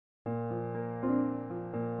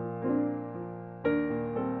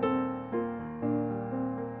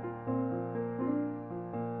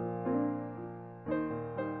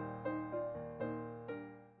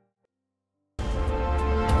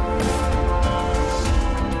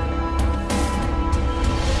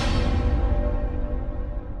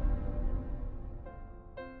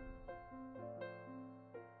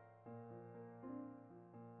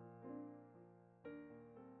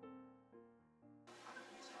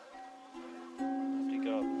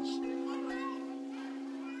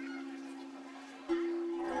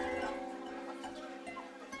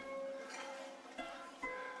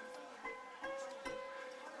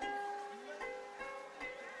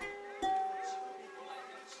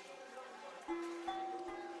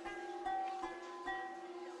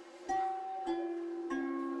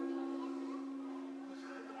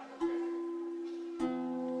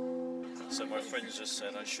So my friends just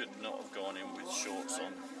said I should not have gone in with shorts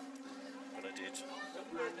on, but I did.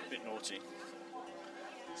 A bit naughty.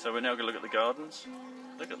 So we're now going to look at the gardens.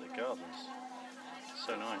 Look at the gardens.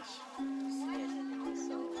 So nice.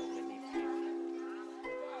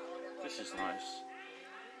 This is nice.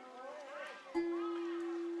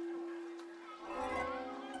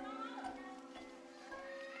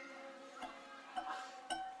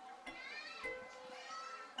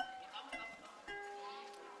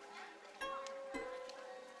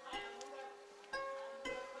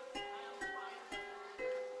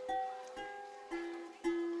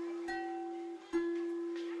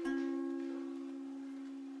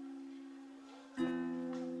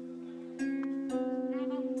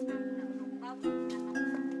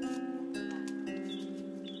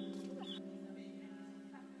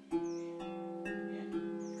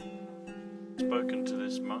 Spoken to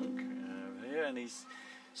this monk here, and he's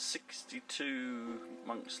 62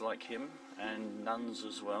 monks like him and nuns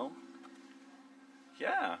as well.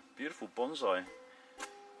 Yeah, beautiful bonsai.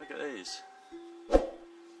 Look at these. You know,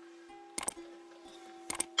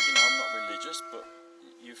 I'm not religious, but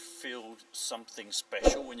you feel something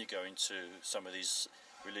special when you go into some of these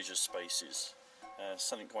religious spaces.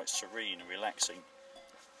 Something quite serene and relaxing.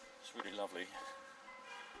 It's really lovely.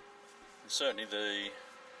 And certainly the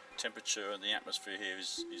temperature and the atmosphere here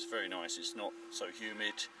is very nice. It's not so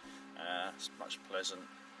humid, it's much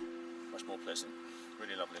more pleasant,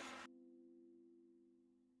 really lovely.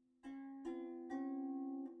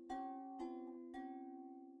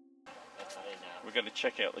 We're going to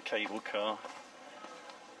check out the cable car.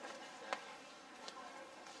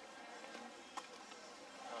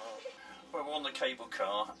 Well, we're on the cable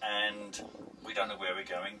car and we don't know where we're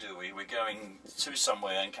going, do we? We're going to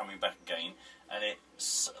somewhere and coming back again, and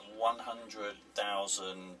it's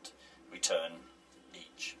 100,000 return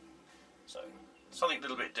each. So something a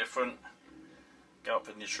little bit different. Go up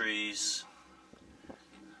in the trees.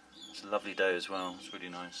 It's a lovely day as well. It's really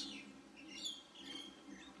nice.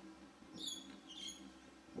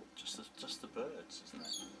 Just the birds, isn't it?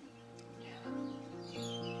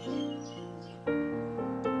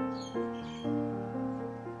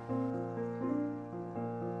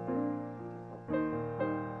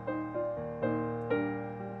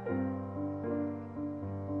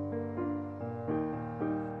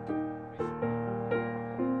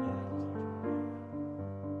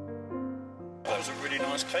 That was a really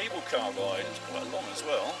nice cable car ride. It's quite long as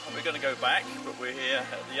well. And we're going to go back, but we're here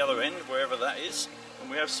at the other end, wherever that is, and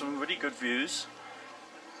we have some really good views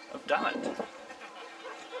of Dalat. A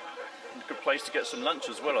good place to get some lunch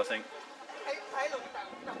as well, I think.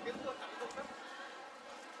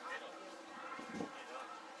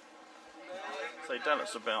 So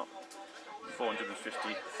Dalat's about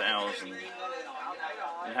 450,000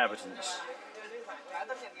 inhabitants.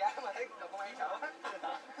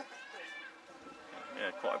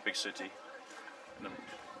 Yeah, quite a big city.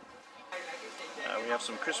 We have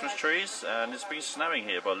some Christmas trees, and it's been snowing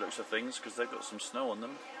here by the looks of things because they've got some snow on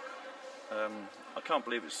them. I can't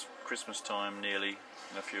believe it's Christmas time nearly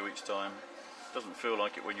in a few weeks' time. Doesn't feel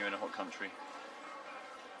like it when you're in a hot country.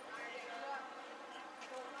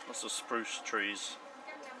 Lots of spruce trees.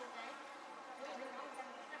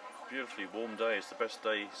 Beautifully warm day. It's the best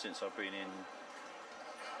day since I've been in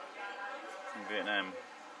Vietnam,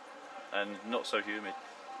 and not so humid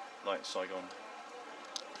like Saigon.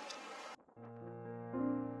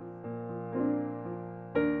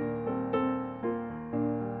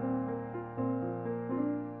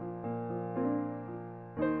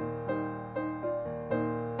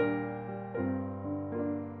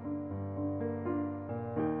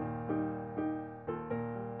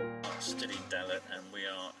 Still in Dalat, and we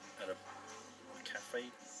are at a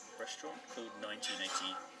cafe restaurant called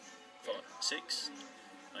 1986.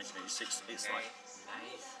 1986. It's like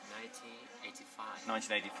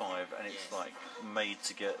 1985, and it's like made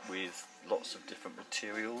to get with lots of different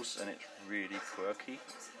materials, and it's really quirky.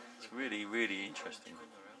 It's really, really interesting.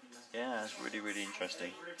 Yeah, it's really, really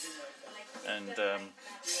interesting. And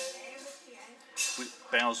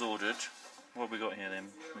Bao's ordered. What have we got here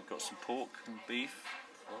then? We've got some pork and beef,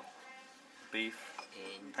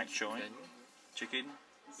 pak choy, chicken,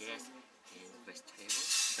 yes, and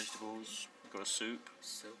vegetables. We've got a soup,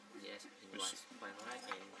 yes, and white rice,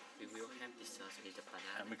 and we will have dessert with the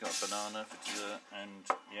banana. and we've got a banana for dessert, and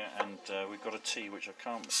yeah, and we've got a tea which I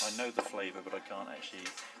know the flavour, but I can't actually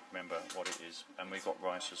remember what it is. And we've got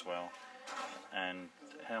rice as well. And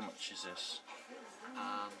how much is this?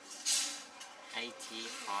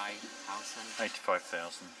 85,000.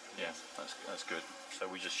 85,000. Yeah, that's good. So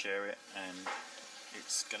we just share it, and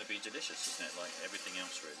it's going to be delicious, isn't it? Like everything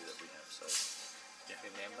else really that we have. So Yeah.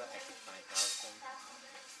 Remember 85,000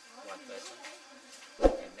 one person,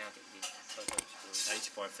 and now it is total to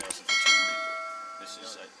 85,000 for two people.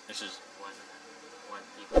 This is one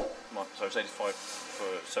people. so it's 85 for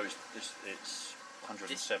it's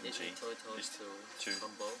 170. This is total This to two.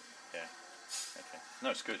 combo. Yeah. Okay.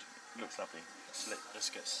 No, it's good. It looks lovely. Let's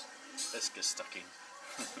get stuck in.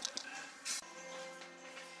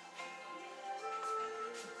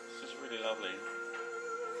 This is really lovely.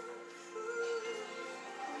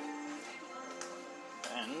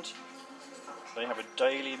 And they have a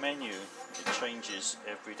daily menu. It changes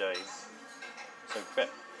every day. So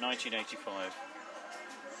 1985.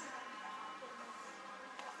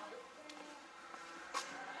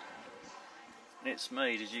 And it's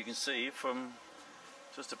made, as you can see, from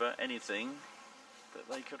just about anything that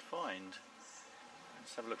they could find.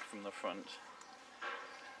 Let's have a look from the front.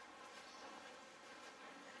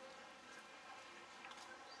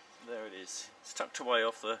 There it is. It's tucked away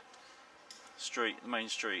off the street, the main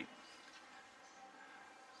street.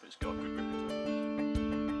 But it's got a good reputation.